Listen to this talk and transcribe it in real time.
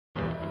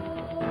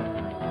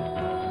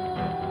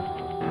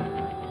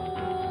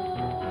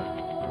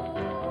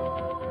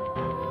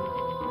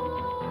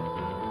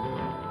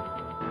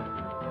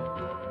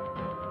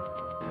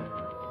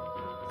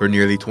For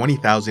nearly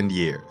 20,000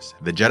 years,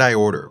 the Jedi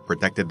Order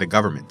protected the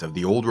government of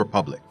the Old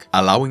Republic,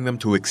 allowing them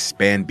to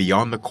expand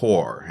beyond the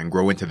core and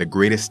grow into the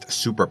greatest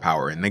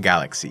superpower in the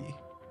galaxy.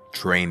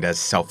 Trained as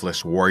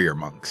selfless warrior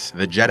monks,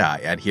 the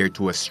Jedi adhered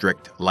to a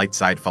strict light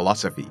side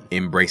philosophy,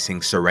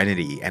 embracing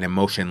serenity and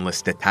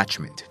emotionless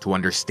detachment to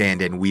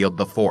understand and wield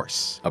the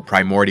Force, a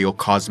primordial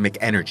cosmic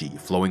energy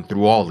flowing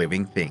through all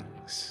living things.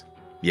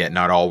 Yet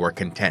not all were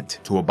content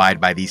to abide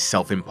by these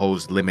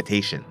self-imposed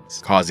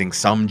limitations, causing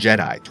some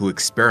Jedi to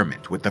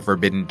experiment with the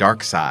forbidden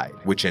dark side,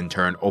 which in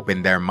turn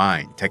opened their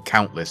mind to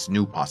countless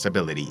new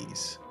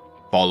possibilities.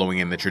 Following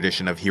in the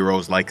tradition of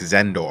heroes like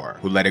Zendor,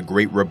 who led a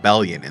great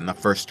rebellion in the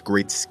First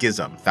Great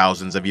Schism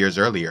thousands of years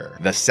earlier,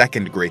 the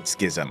Second Great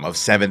Schism of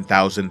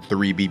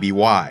 7003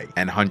 BBY,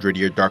 and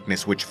 100-Year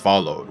Darkness which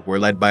followed were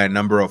led by a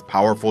number of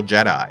powerful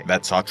Jedi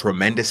that saw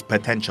tremendous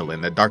potential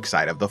in the dark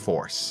side of the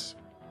Force.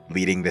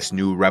 Leading this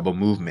new rebel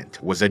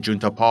movement was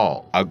Ajunta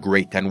Pall, a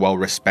great and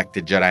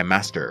well-respected Jedi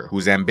Master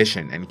whose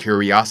ambition and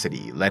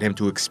curiosity led him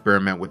to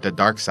experiment with the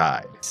dark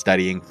side,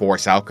 studying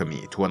Force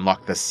alchemy to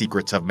unlock the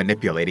secrets of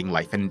manipulating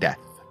life and death.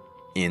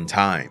 In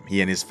time, he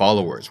and his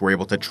followers were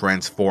able to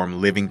transform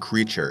living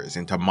creatures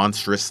into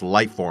monstrous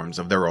life forms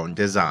of their own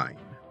design.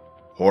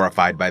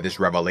 Horrified by this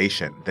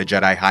revelation, the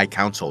Jedi High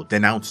Council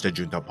denounced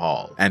Ajunta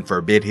Pall and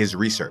forbid his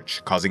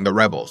research, causing the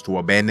rebels to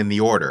abandon the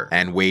Order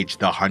and wage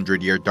the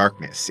 100-Year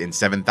Darkness in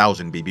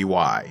 7000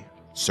 BBY.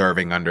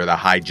 Serving under the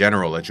High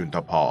General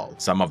Ajunta Pall,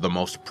 some of the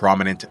most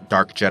prominent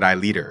Dark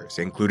Jedi leaders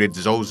included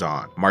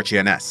XoXaan,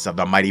 Marchioness of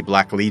the Mighty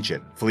Black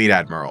Legion, Fleet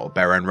Admiral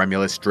Baron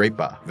Remulus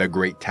Dreypa, the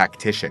Great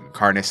Tactician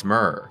Karness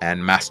Muur,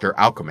 and Master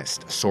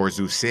Alchemist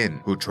Sorzus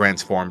Syn, who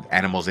transformed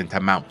animals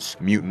into mounts,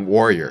 mutant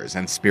warriors,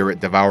 and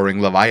spirit-devouring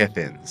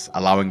leviathans,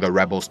 allowing the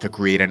rebels to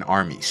create an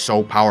army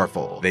so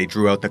powerful they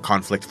drew out the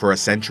conflict for a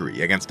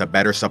century against a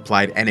better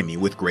supplied enemy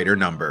with greater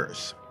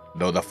numbers.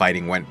 Though the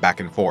fighting went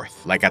back and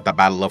forth, like at the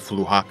Battle of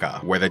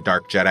Fluhaka, where the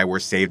Dark Jedi were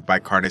saved by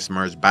Karness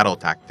Muur's battle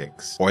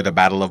tactics, or the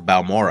Battle of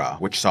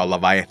Balmorra, which saw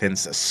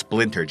Leviathans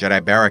splinter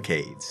Jedi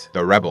barricades,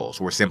 the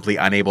rebels were simply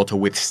unable to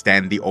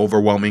withstand the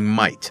overwhelming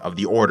might of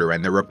the Order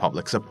and the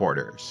Republic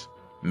supporters.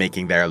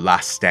 Making their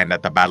last stand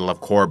at the Battle of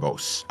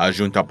Korbos,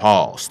 Ajunta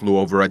Pall slew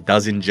over a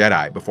dozen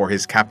Jedi before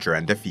his capture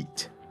and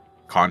defeat.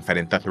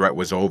 Confident the threat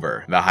was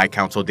over, the High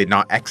Council did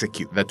not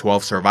execute the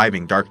 12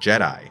 surviving Dark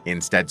Jedi,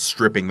 instead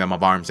stripping them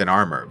of arms and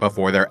armor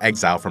before their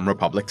exile from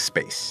Republic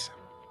space.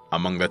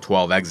 Among the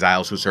 12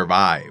 exiles who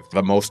survived,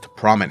 the most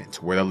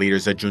prominent were the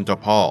leaders Ajunta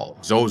Pall,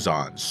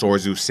 XoXaan,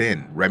 Sorzus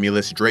Syn,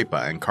 Remulus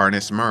Dreypa, and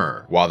Karness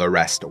Muur, while the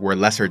rest were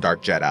lesser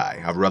Dark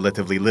Jedi of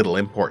relatively little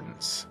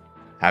importance.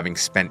 Having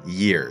spent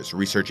years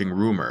researching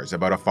rumors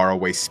about a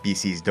faraway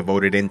species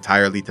devoted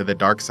entirely to the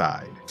dark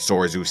side,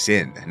 Sorzus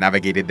Syn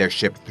navigated their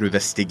ship through the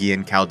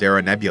Stygian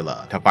Caldera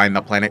Nebula to find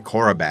the planet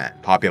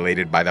Korriban,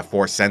 populated by the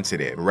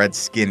Force-sensitive,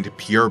 red-skinned,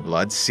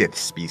 pure-blood Sith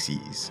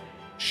species.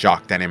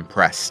 Shocked and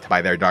impressed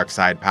by their dark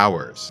side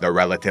powers, the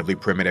relatively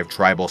primitive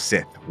tribal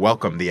Sith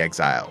welcomed the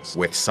exiles,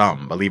 with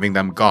some believing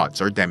them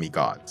gods or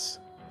demigods.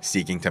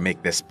 Seeking to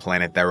make this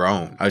planet their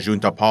own,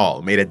 Ajunta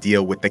Pall made a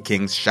deal with the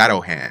King's Shadow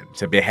Hand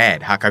to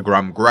behead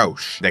Hakagram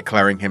Grouch,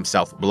 declaring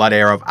himself blood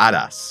heir of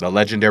Adas, the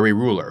legendary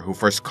ruler who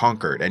first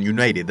conquered and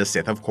united the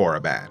Sith of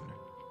Korriban.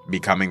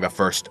 Becoming the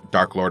first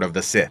Dark Lord of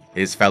the Sith,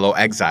 his fellow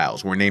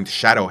exiles were named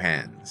Shadow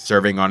Hands,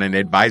 serving on an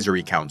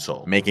advisory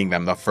council, making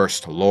them the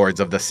first Lords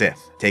of the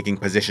Sith, taking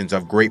positions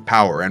of great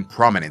power and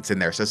prominence in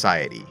their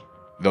society.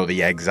 Though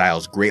the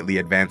exiles greatly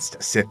advanced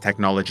Sith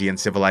technology and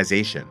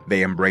civilization,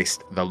 they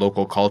embraced the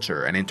local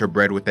culture and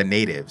interbred with the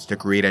natives to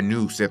create a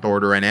new Sith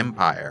Order and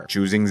Empire,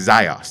 choosing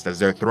Ziost as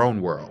their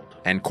throne world,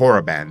 and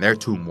Korriban their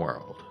tomb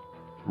world.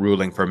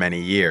 Ruling for many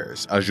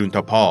years,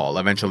 Ajunta Pall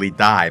eventually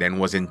died and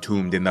was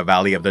entombed in the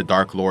Valley of the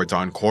Dark Lords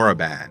on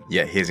Korriban,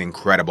 yet his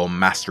incredible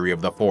mastery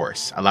of the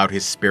Force allowed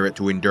his spirit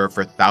to endure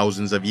for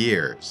thousands of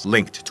years,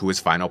 linked to his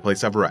final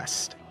place of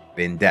rest.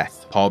 In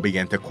death, Pall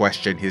began to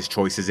question his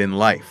choices in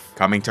life,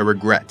 coming to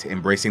regret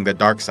embracing the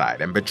dark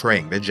side and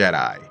betraying the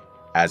Jedi.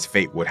 As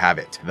fate would have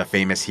it, the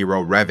famous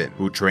hero Revan,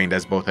 who trained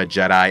as both a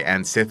Jedi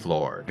and Sith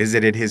Lord,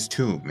 visited his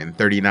tomb in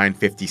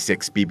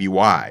 3956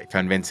 BBY,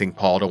 convincing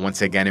Pall to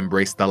once again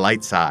embrace the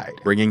light side,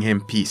 bringing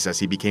him peace as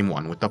he became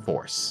one with the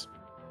Force.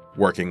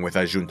 Working with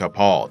Ajunta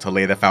Pall to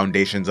lay the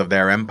foundations of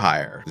their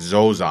empire,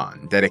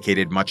 XoXaan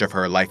dedicated much of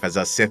her life as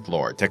a Sith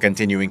Lord to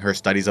continuing her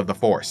studies of the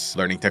Force,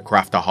 learning to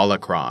craft a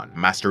holocron,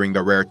 mastering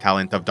the rare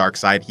talent of dark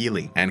side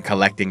healing, and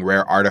collecting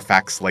rare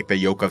artifacts like the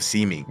Yoke of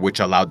Seeming, which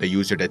allowed the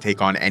user to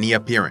take on any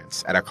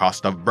appearance at a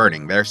cost of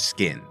burning their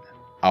skin.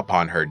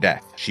 Upon her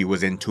death, she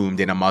was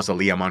entombed in a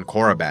mausoleum on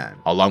Korriban,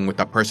 along with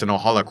a personal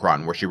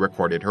holocron where she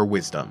recorded her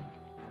wisdom.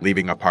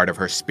 Leaving a part of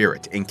her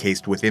spirit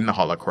encased within the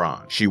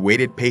holocron, she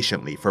waited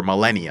patiently for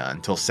millennia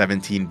until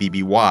 17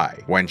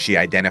 BBY, when she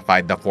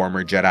identified the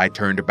former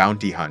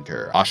Jedi-turned-bounty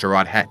hunter,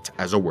 Asherad Het,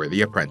 as a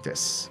worthy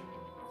apprentice.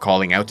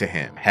 Calling out to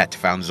him, Het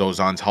found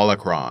XoXaan's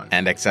holocron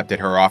and accepted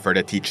her offer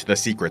to teach the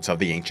secrets of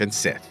the ancient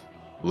Sith.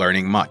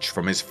 Learning much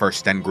from his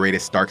first and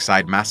greatest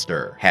dark-side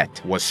master,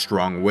 Het was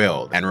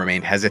strong-willed and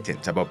remained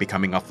hesitant about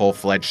becoming a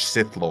full-fledged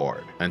Sith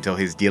Lord until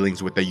his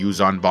dealings with the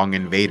Yuuzhan Vong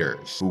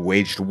invaders, who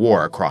waged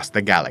war across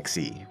the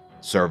galaxy.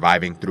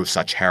 Surviving through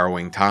such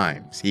harrowing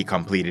times, he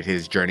completed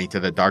his journey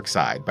to the dark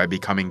side by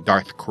becoming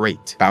Darth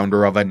Krayt,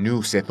 founder of a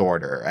new Sith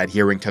Order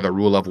adhering to the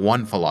rule of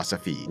one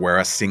philosophy, where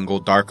a single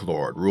Dark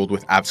Lord ruled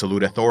with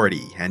absolute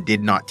authority and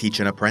did not teach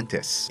an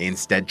apprentice,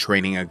 instead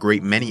training a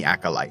great many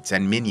acolytes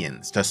and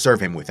minions to serve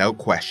him without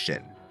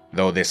question.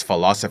 Though this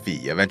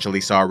philosophy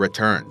eventually saw a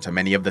return to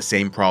many of the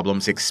same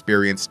problems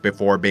experienced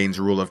before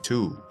Bane's rule of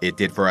two, it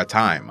did for a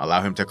time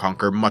allow him to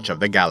conquer much of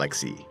the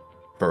galaxy.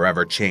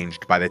 Forever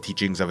changed by the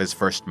teachings of his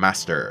first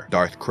master,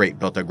 Darth Krayt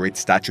built a great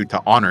statue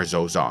to honor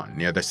XoXaan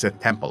near the Sith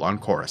Temple on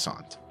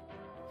Coruscant.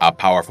 A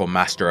powerful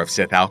master of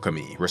Sith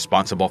alchemy,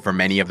 responsible for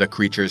many of the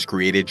creatures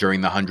created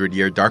during the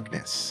 100-Year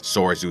Darkness,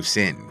 Sorzus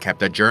Syn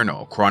kept a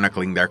journal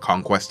chronicling their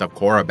conquest of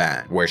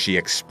Korriban, where she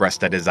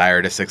expressed a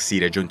desire to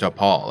succeed Ajunta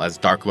Pall as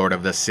Dark Lord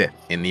of the Sith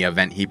in the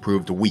event he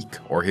proved weak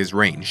or his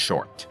reign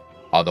short.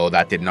 Although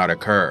that did not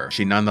occur,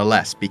 she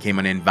nonetheless became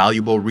an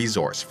invaluable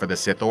resource for the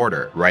Sith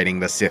Order, writing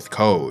the Sith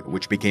Code,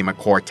 which became a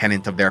core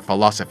tenet of their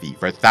philosophy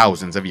for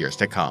thousands of years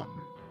to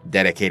come.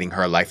 Dedicating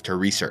her life to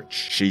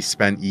research, she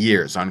spent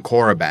years on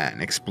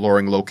Korriban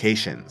exploring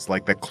locations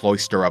like the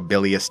Cloister of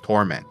Bilious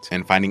Torment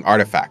and finding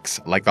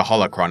artifacts like the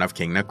holocron of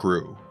King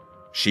Nakru.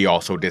 She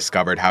also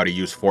discovered how to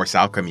use Force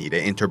alchemy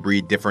to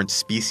interbreed different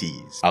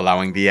species,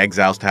 allowing the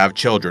exiles to have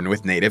children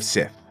with native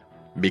Sith.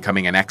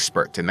 Becoming an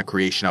expert in the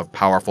creation of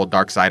powerful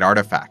dark-side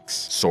artifacts,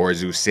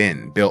 Sorzus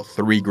Syn built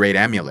 3 great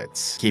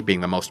amulets,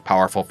 keeping the most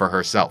powerful for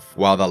herself,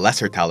 while the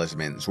lesser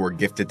talismans were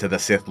gifted to the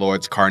Sith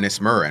Lords Karness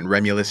Muur and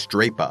Remulus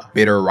Dreypa,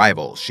 bitter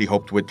rivals she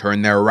hoped would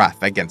turn their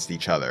wrath against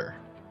each other.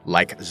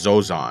 Like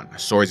XoXaan,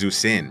 Sorzus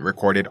Syn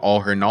recorded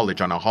all her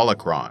knowledge on a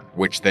holocron,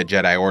 which the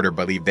Jedi Order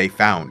believed they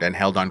found and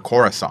held on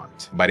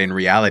Coruscant, but in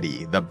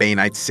reality, the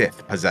Baneite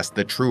Sith possessed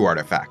the true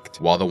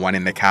artifact, while the one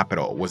in the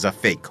capital was a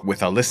fake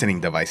with a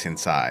listening device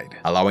inside,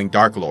 allowing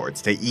Dark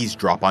Lords to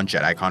eavesdrop on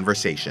Jedi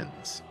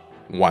conversations.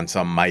 Once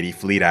a mighty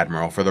fleet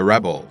admiral for the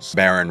rebels,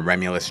 Baron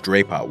Remulus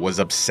Dreypa was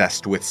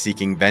obsessed with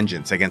seeking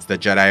vengeance against the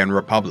Jedi and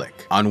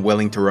Republic,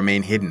 unwilling to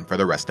remain hidden for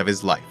the rest of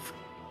his life.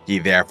 He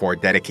therefore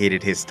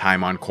dedicated his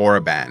time on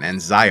Korriban and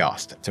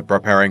Ziost to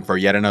preparing for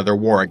yet another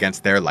war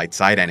against their light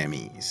side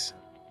enemies.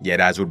 Yet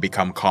as would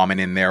become common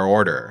in their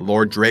order,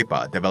 Lord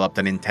Dreypa developed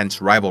an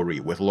intense rivalry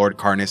with Lord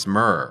Karness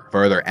Muur,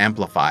 further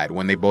amplified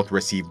when they both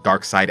received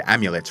dark side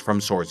amulets from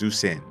Sorzus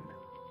Syn.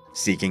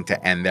 Seeking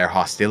to end their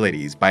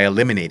hostilities by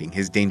eliminating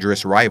his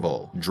dangerous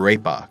rival,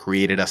 Dreypa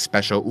created a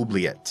special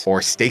oubliette,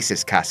 or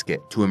stasis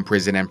casket, to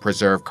imprison and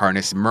preserve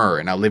Karness Muur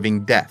in a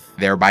living death,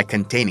 thereby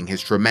containing his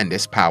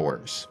tremendous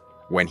powers.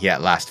 When he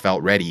at last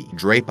felt ready,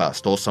 Dreypa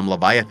stole some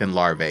Leviathan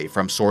larvae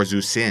from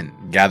Sorzus Syn,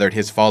 gathered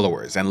his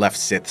followers, and left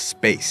Sith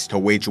space to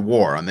wage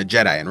war on the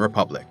Jedi and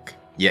Republic.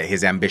 Yet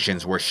his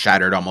ambitions were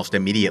shattered almost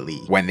immediately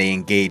when they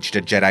engaged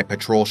a Jedi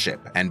patrol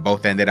ship, and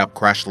both ended up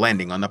crash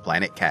landing on the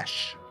planet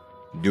Kesh.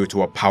 Due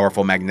to a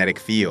powerful magnetic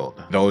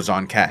field, those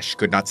on Kesh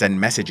could not send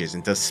messages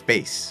into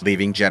space,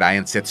 leaving Jedi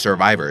and Sith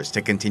survivors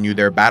to continue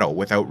their battle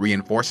without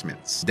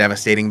reinforcements,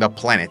 devastating the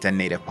planet and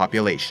native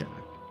population.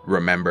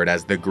 Remembered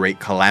as the Great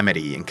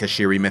Calamity in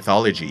Kashiri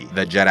mythology,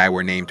 the Jedi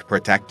were named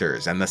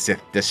Protectors and the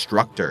Sith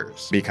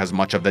Destructors, because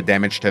much of the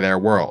damage to their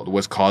world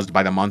was caused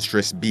by the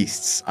monstrous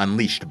beasts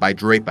unleashed by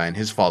Dreypa and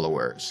his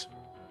followers.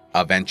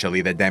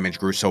 Eventually, the damage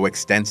grew so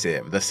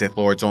extensive, the Sith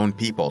Lord's own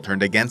people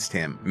turned against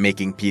him,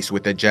 making peace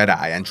with the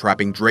Jedi and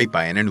trapping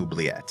Dreypa in an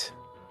oubliette.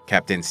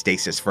 Kept in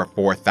stasis for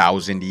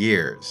 4,000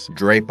 years,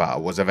 Dreypa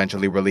was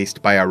eventually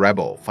released by a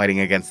rebel fighting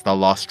against the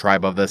lost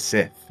tribe of the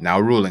Sith, now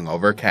ruling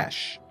over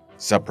Kesh.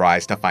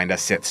 Surprised to find a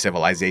Sith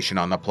civilization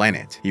on the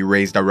planet, he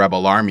raised a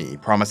rebel army,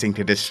 promising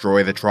to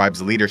destroy the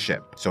tribe's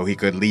leadership so he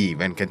could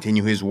leave and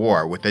continue his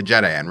war with the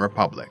Jedi and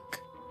Republic.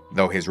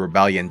 Though his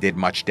rebellion did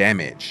much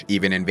damage,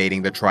 even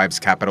invading the tribe's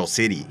capital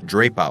city,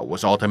 Dreypa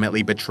was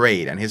ultimately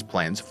betrayed and his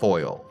plans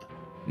foiled.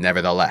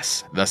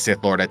 Nevertheless, the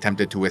Sith Lord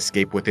attempted to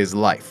escape with his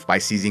life by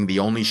seizing the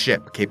only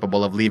ship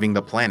capable of leaving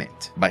the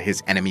planet, but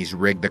his enemies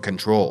rigged the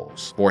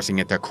controls, forcing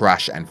it to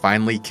crash and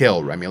finally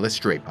kill Remulus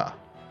Dreypa.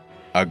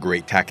 A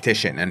great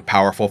tactician and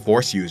powerful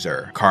Force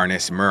user,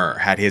 Karness Muur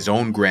had his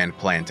own grand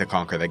plan to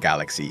conquer the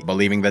galaxy,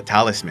 believing the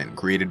talisman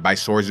created by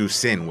Sorzus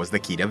Syn was the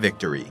key to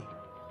victory.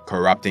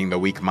 Corrupting the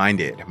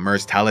weak-minded,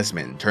 Muur's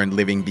talisman turned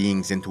living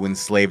beings into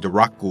enslaved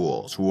rock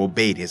ghouls who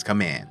obeyed his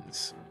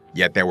commands.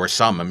 Yet there were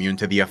some immune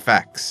to the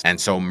effects,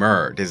 and so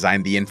Muur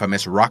designed the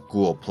infamous rock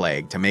ghoul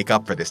plague to make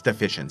up for this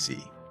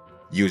deficiency.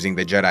 Using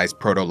the Jedi's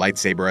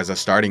proto-lightsaber as a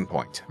starting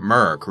point,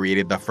 Muur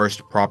created the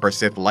first proper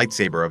Sith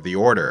lightsaber of the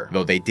Order,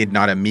 though they did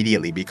not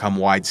immediately become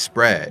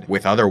widespread,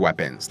 with other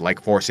weapons like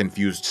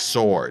Force-infused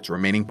swords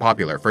remaining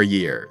popular for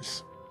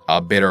years. A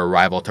bitter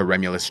rival to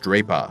Remulus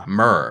Dreypa,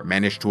 Muur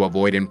managed to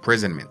avoid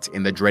imprisonment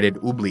in the dreaded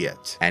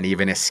oubliette, and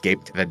even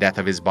escaped the death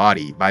of his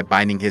body by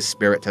binding his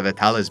spirit to the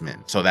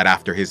talisman, so that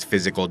after his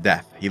physical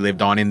death, he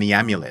lived on in the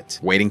amulet,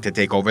 waiting to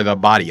take over the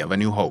body of a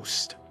new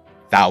host.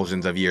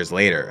 Thousands of years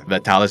later, the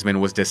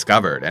talisman was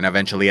discovered and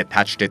eventually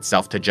attached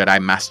itself to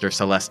Jedi Master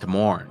Celeste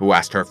Morn, who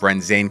asked her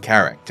friend Zane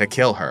Carrick to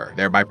kill her,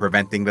 thereby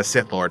preventing the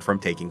Sith Lord from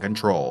taking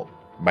control.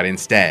 But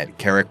instead,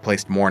 Carrick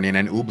placed Morn in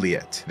an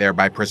oubliette,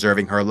 thereby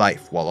preserving her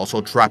life while also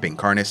trapping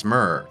Karness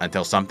Muur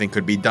until something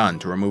could be done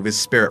to remove his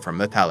spirit from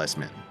the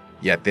talisman.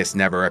 Yet this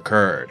never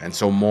occurred, and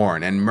so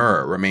Morn and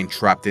Muur remained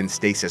trapped in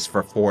stasis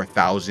for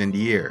 4,000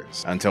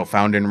 years, until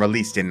found and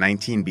released in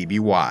 19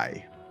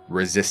 BBY.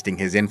 Resisting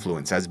his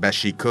influence as best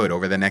she could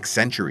over the next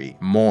century,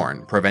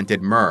 Morn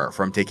prevented Muur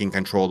from taking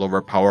control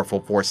over powerful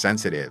Force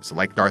sensitives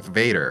like Darth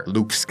Vader,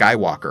 Luke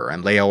Skywalker,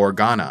 and Leia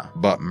Organa.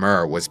 But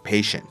Muur was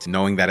patient,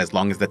 knowing that as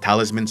long as the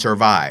talisman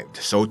survived,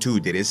 so too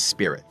did his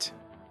spirit.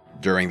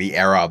 During the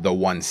era of the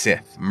One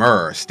Sith,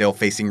 Muur, still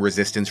facing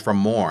resistance from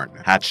Morn,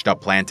 hatched a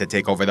plan to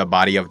take over the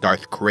body of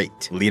Darth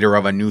Krayt, leader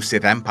of a new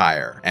Sith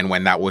Empire, and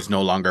when that was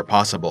no longer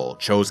possible,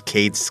 chose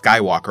Cade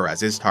Skywalker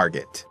as his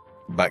target.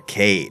 But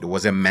Cade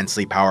was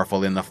immensely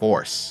powerful in the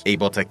Force,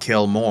 able to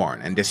kill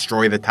Morn and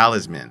destroy the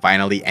talisman,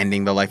 finally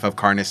ending the life of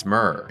Karness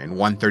Muur in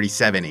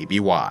 137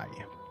 ABY.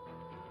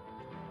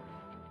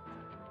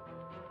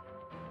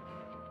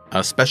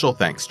 A special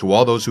thanks to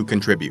all those who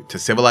contribute to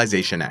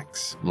Civilization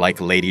X,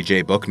 like Lady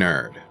J Book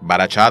Nerd,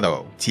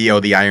 Barachado, Tio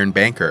the Iron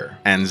Banker,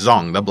 and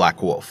Zong the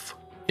Black Wolf.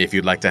 If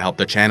you'd like to help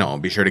the channel,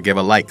 be sure to give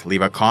a like,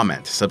 leave a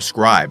comment,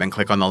 subscribe, and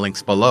click on the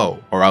links below,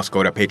 or else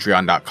go to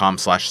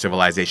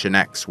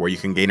patreon.com/civilizationx, where you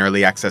can gain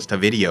early access to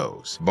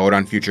videos, vote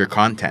on future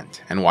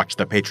content, and watch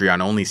the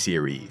Patreon-only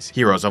series,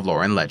 Heroes of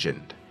Lore and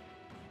Legend.